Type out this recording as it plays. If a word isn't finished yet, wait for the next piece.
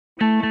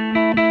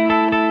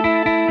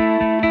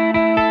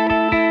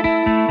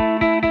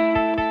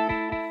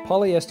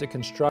Polyester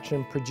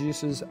construction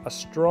produces a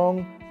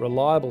strong,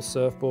 reliable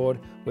surfboard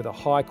with a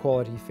high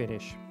quality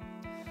finish.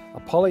 A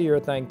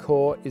polyurethane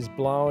core is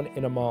blown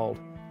in a mould,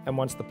 and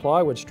once the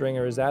plywood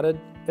stringer is added,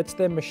 it's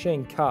then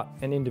machine cut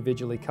and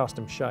individually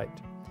custom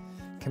shaped.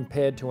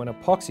 Compared to an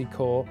epoxy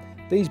core,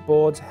 these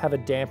boards have a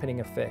dampening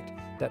effect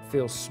that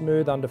feels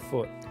smooth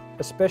underfoot,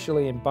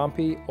 especially in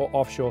bumpy or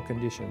offshore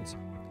conditions.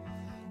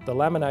 The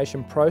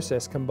lamination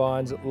process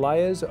combines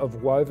layers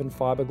of woven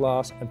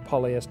fiberglass and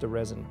polyester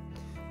resin,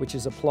 which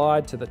is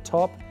applied to the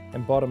top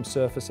and bottom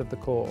surface of the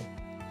core.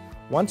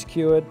 Once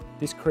cured,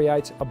 this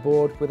creates a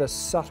board with a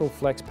subtle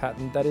flex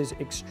pattern that is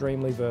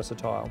extremely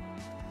versatile.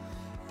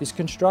 This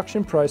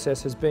construction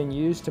process has been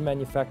used to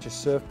manufacture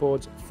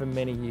surfboards for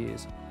many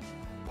years.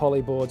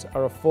 Polyboards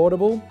are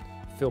affordable,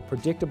 feel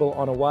predictable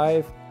on a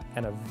wave,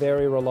 and are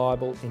very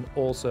reliable in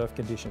all surf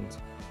conditions.